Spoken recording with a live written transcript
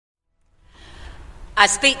I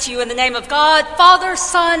speak to you in the name of God, Father,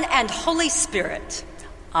 Son, and Holy Spirit.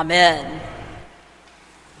 Amen.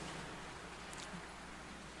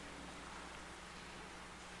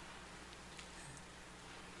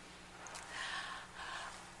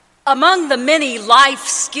 Among the many life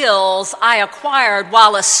skills I acquired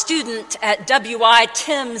while a student at W.I.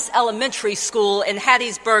 Timms Elementary School in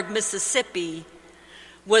Hattiesburg, Mississippi,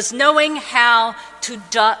 was knowing how to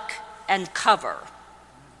duck and cover.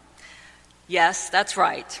 Yes, that's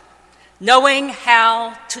right. Knowing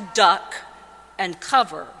how to duck and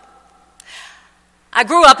cover. I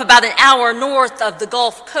grew up about an hour north of the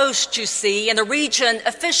Gulf Coast, you see, in a region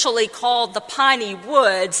officially called the Piney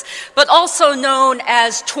Woods, but also known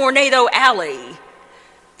as Tornado Alley,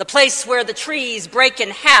 the place where the trees break in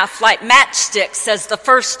half like matchsticks as the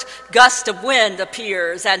first gust of wind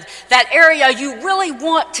appears, and that area you really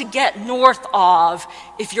want to get north of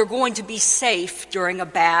if you're going to be safe during a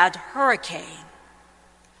bad hurricane.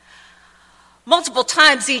 Multiple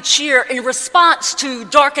times each year, in response to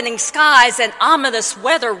darkening skies and ominous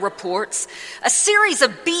weather reports, a series of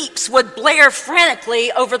beeps would blare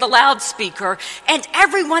frantically over the loudspeaker, and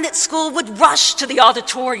everyone at school would rush to the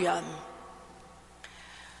auditorium.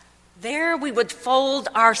 There we would fold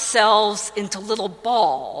ourselves into little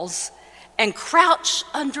balls and crouch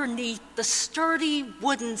underneath the sturdy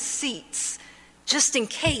wooden seats, just in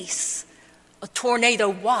case a tornado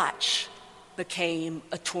watch became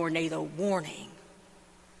a tornado warning.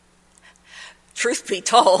 Truth be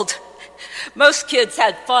told, most kids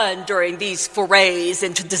had fun during these forays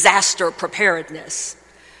into disaster preparedness.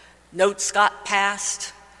 Notes got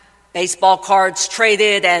passed, baseball cards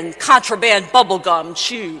traded, and contraband bubblegum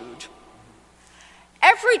chewed.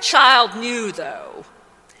 Every child knew, though,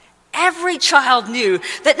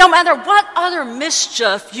 that no matter what other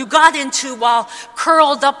mischief you got into while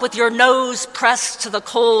curled up with your nose pressed to the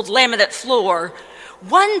cold laminate floor,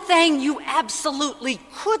 one thing you absolutely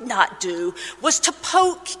could not do was to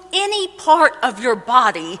poke any part of your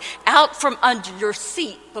body out from under your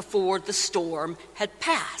seat before the storm had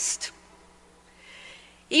passed.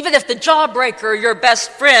 Even if the jawbreaker your best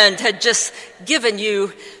friend had just given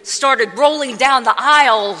you started rolling down the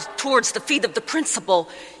aisle towards the feet of the principal,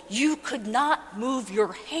 you could not move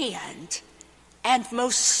your hand, and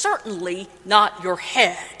most certainly not your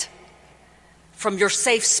head, from your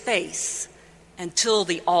safe space until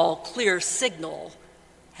the all-clear signal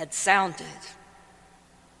had sounded.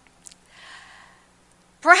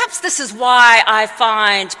 Perhaps this is why I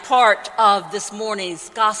find part of this morning's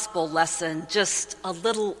gospel lesson just a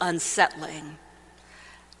little unsettling.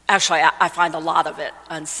 Actually, I find a lot of it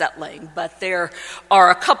unsettling, but there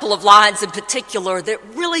are a couple of lines in particular that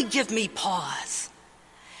really give me pause.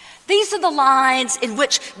 These are the lines in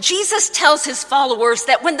which Jesus tells his followers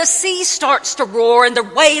that when the sea starts to roar and the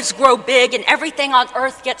waves grow big and everything on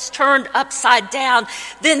earth gets turned upside down,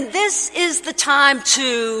 then this is the time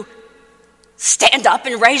to stand up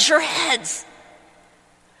and raise your heads.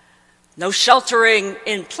 No sheltering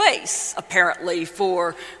in place, apparently,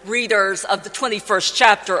 for readers of the 21st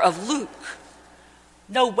chapter of Luke.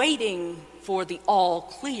 No waiting for the all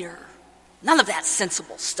clear. None of that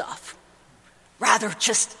sensible stuff. Rather,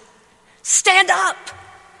 just stand up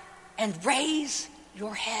and raise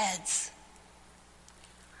your heads.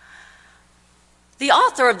 The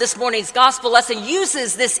author of this morning's gospel lesson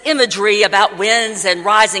uses this imagery about winds and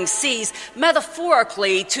rising seas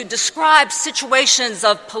metaphorically to describe situations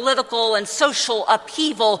of political and social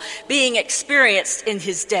upheaval being experienced in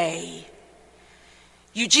his day.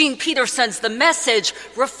 Eugene Peterson's The Message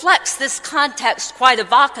reflects this context quite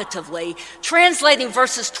evocatively, translating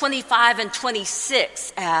verses 25 and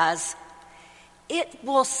 26 as, "It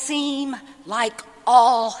will seem like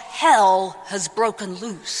all hell has broken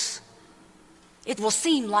loose. It will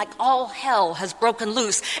seem like all hell has broken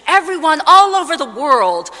loose. Everyone all over the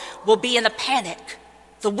world will be in a panic,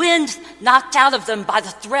 the wind knocked out of them by the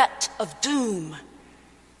threat of doom,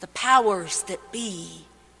 the powers that be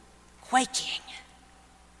quaking.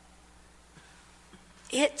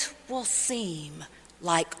 It will seem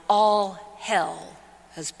like all hell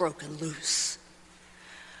has broken loose."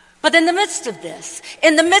 But in the midst of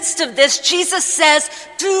this, Jesus says,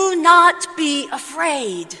 do not be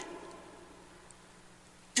afraid.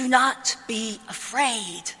 Do not be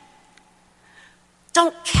afraid.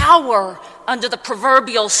 Don't cower under the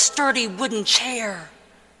proverbial sturdy wooden chair.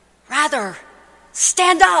 Rather,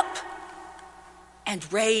 stand up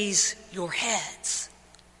and raise your heads.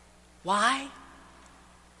 Why?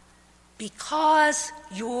 Because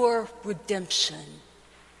your redemption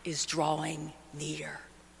is drawing near.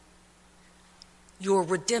 Your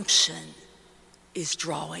redemption is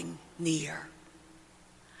drawing near.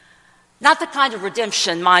 Not the kind of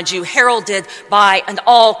redemption, mind you, heralded by an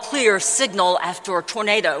all-clear signal after a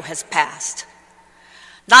tornado has passed.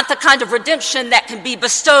 Not the kind of redemption that can be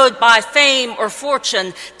bestowed by fame or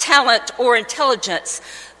fortune, talent or intelligence,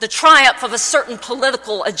 the triumph of a certain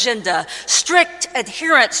political agenda, strict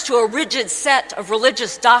adherence to a rigid set of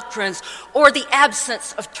religious doctrines, or the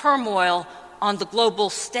absence of turmoil on the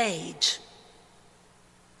global stage.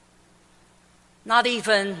 Not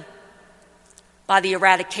even by the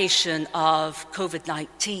eradication of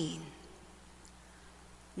COVID-19.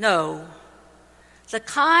 No, the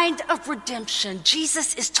kind of redemption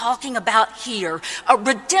Jesus is talking about here, a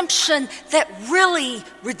redemption that really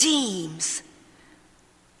redeems.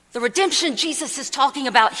 The redemption Jesus is talking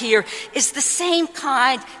about here is the same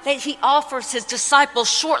kind that he offers his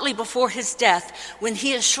disciples shortly before his death when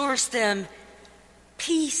he assures them,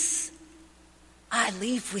 "Peace I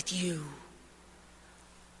leave with you.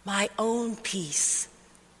 My own peace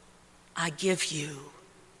I give you.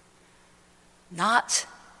 Not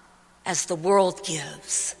as the world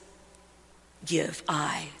gives, give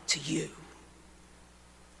I to you."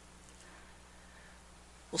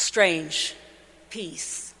 Well, strange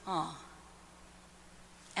peace, huh?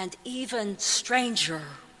 And even stranger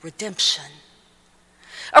redemption.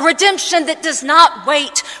 A redemption that does not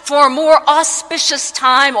wait for a more auspicious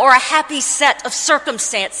time or a happy set of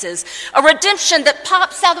circumstances. A redemption that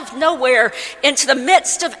pops out of nowhere into the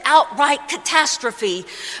midst of outright catastrophe.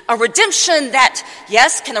 A redemption that,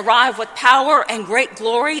 yes, can arrive with power and great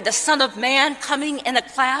glory, the Son of Man coming in a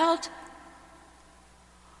cloud.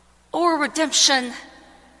 Or a redemption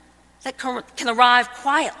that can arrive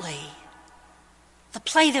quietly. The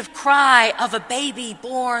plaintive cry of a baby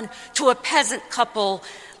born to a peasant couple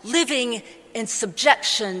living in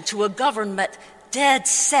subjection to a government dead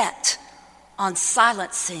set on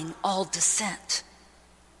silencing all dissent.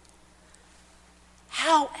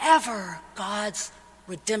 However God's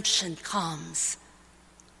redemption comes,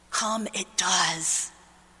 come it does.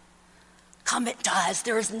 Come it does.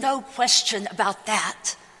 There is no question about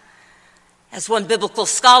that. As one biblical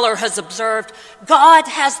scholar has observed, God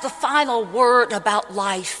has the final word about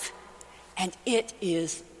life, and it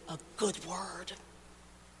is a good word.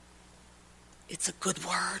 It's a good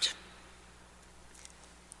word.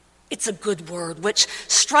 It's a good word, which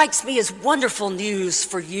strikes me as wonderful news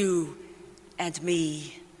for you and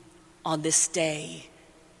me on this day,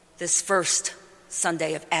 this first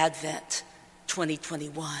Sunday of Advent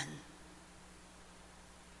 2021.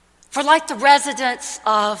 For like the residents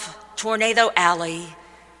of Tornado Alley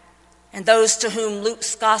and those to whom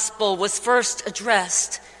Luke's gospel was first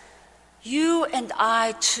addressed, you and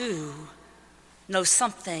I too know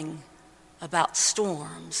something about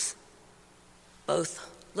storms, both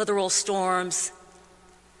literal storms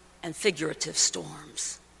and figurative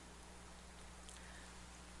storms.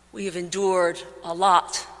 We have endured a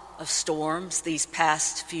lot of storms these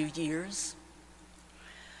past few years.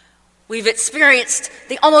 We've experienced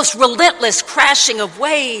the almost relentless crashing of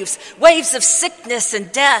waves, waves of sickness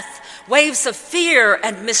and death, waves of fear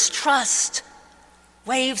and mistrust,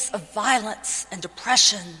 waves of violence and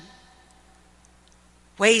oppression,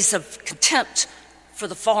 waves of contempt for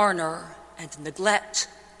the foreigner and neglect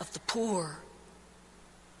of the poor,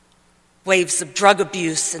 waves of drug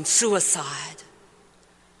abuse and suicide,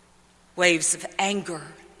 waves of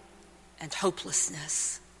anger and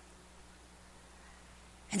hopelessness.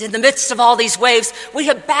 And in the midst of all these waves, we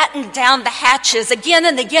have battened down the hatches again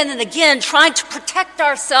and again and again, trying to protect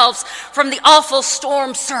ourselves from the awful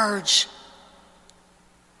storm surge.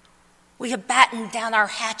 We have battened down our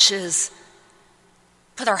hatches,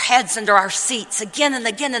 put our heads under our seats again and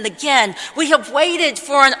again and again. We have waited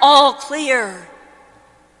for an all clear,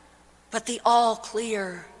 but the all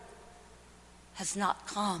clear has not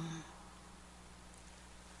come.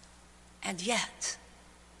 And yet,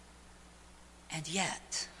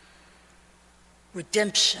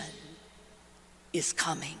 redemption is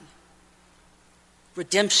coming.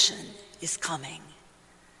 Redemption is coming.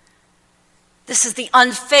 This is the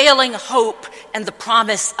unfailing hope and the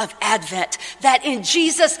promise of Advent, that in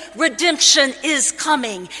Jesus, redemption is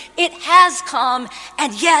coming. It has come,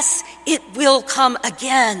 and yes, it will come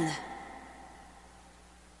again.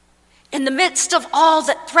 In the midst of all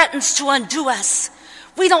that threatens to undo us,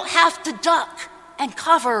 we don't have to duck and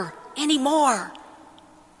cover anymore,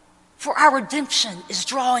 for our redemption is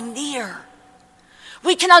drawing near.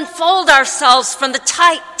 We can unfold ourselves from the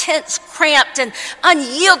tight, tense, cramped, and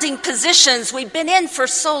unyielding positions we've been in for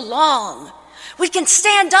so long. We can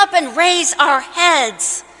stand up and raise our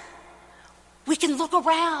heads. We can look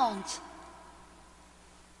around,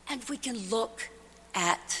 and we can look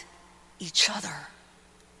at each other.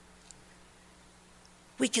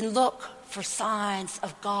 We can look for signs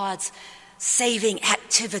of God's saving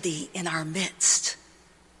activity in our midst.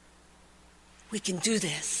 We can do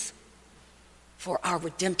this, for our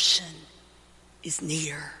redemption is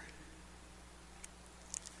near.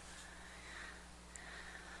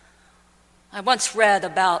 I once read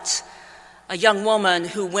about a young woman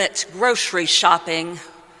who went grocery shopping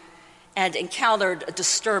and encountered a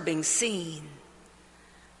disturbing scene.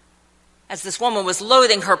 As this woman was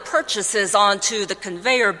loading her purchases onto the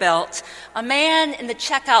conveyor belt, a man in the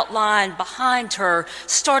checkout line behind her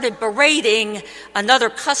started berating another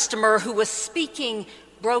customer who was speaking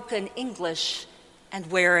broken English and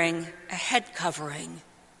wearing a head covering.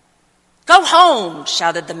 "Go home,"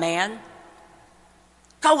 shouted the man.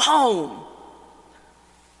 "Go home.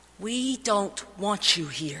 We don't want you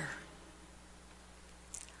here."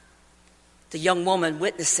 The young woman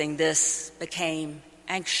witnessing this became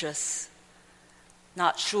anxious,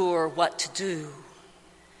 not sure what to do.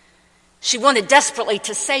 She wanted desperately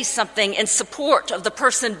to say something in support of the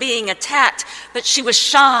person being attacked, but she was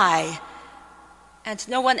shy, and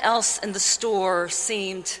no one else in the store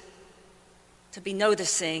seemed to be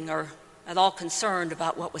noticing or at all concerned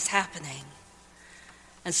about what was happening.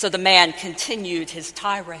 And so the man continued his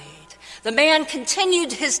tirade. The man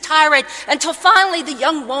continued his tirade until finally the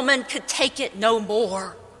young woman could take it no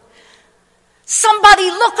more. "Somebody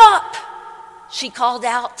look up," she called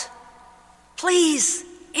out. "Please,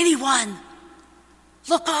 anyone,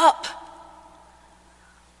 look up.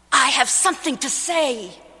 I have something to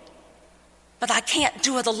say, but I can't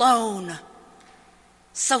do it alone.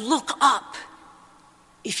 So look up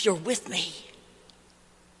if you're with me."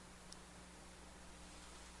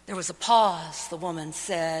 There was a pause, the woman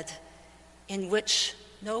said, in which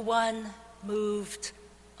no one moved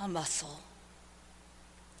a muscle.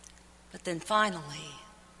 But then finally,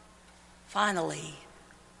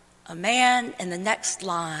 a man in the next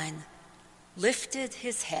line lifted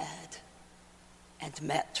his head and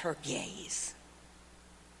met her gaze.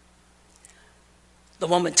 The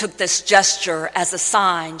woman took this gesture as a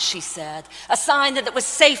sign, she said, a sign that it was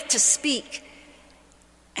safe to speak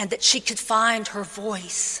and that she could find her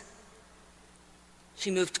voice. She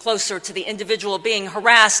moved closer to the individual being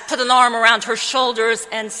harassed, put an arm around her shoulders,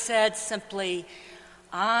 and said simply,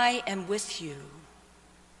 "I am with you.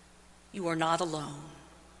 You are not alone.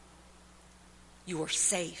 You are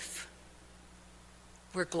safe.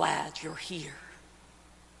 We're glad you're here."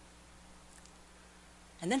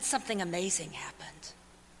 And then something amazing happened.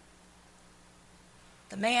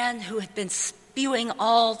 The man who had been spewing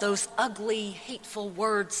all those ugly, hateful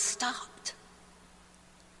words stopped.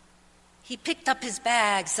 He picked up his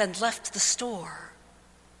bags and left the store.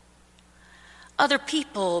 Other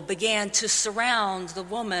people began to surround the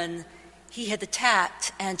woman he had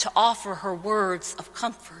attacked and to offer her words of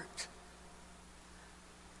comfort.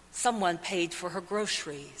 Someone paid for her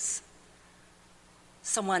groceries.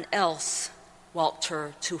 Someone else walked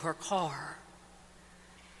her to her car.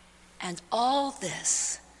 And all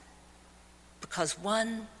this because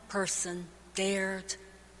one person dared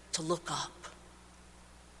to look up.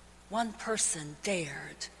 One person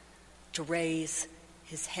dared to raise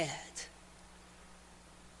his head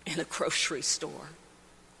in a grocery store.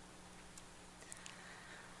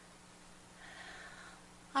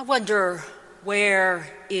 I wonder where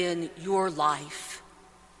in your life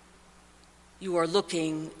you are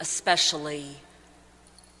looking especially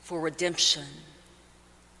for redemption,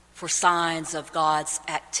 for signs of God's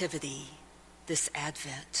activity this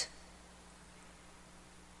Advent.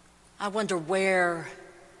 I wonder where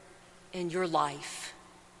in your life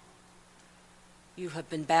you have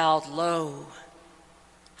been bowed low,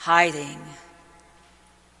 hiding,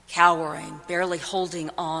 cowering, barely holding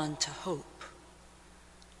on to hope.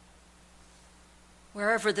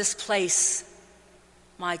 Wherever this place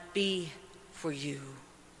might be for you,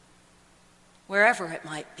 wherever it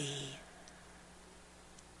might be,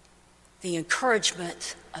 the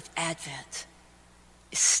encouragement of Advent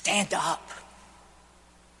is stand up.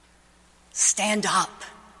 Stand up.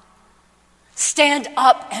 Stand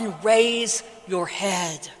up and raise your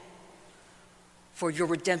head, for your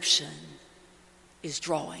redemption is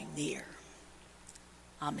drawing near.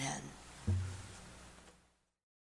 Amen.